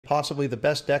possibly the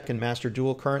best deck in Master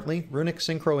Duel currently, Runick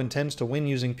Synchro intends to win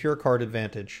using pure card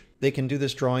advantage. They can do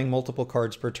this drawing multiple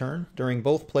cards per turn, during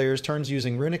both players' turns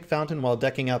using Runick Fountain while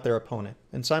decking out their opponent,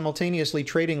 and simultaneously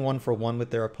trading 1-for-1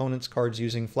 with their opponent's cards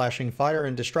using Flashing Fire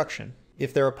and Destruction.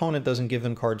 If their opponent doesn't give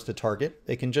them cards to target,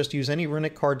 they can just use any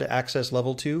Runick card to access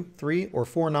level 2, 3, or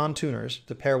 4 non-tuners,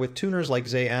 to pair with tuners like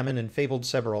Zayamin and Fabled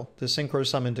Several to synchro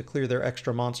summon to clear their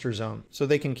extra monster zone, so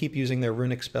they can keep using their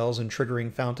Runick spells and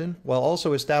triggering Fountain, while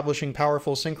also establishing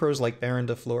powerful synchros like Baron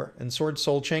de Fleur and Sword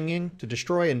Soul Chengying to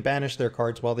destroy and banish their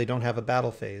cards while they don't have a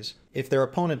battle phase. If their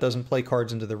opponent doesn't play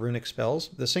cards into the Runick spells,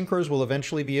 the synchros will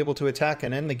eventually be able to attack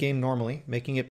and end the game normally, making it